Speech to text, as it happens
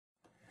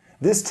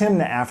This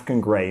Timna African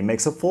gray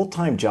makes a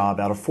full-time job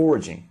out of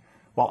foraging.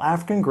 While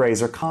African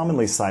grays are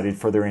commonly cited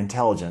for their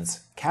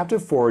intelligence,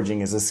 captive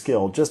foraging is a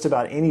skill just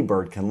about any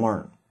bird can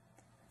learn.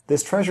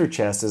 This treasure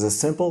chest is a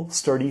simple,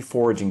 sturdy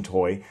foraging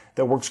toy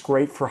that works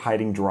great for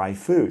hiding dry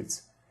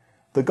foods.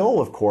 The goal,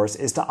 of course,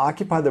 is to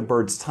occupy the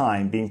bird's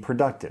time being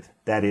productive,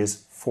 that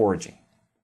is, foraging.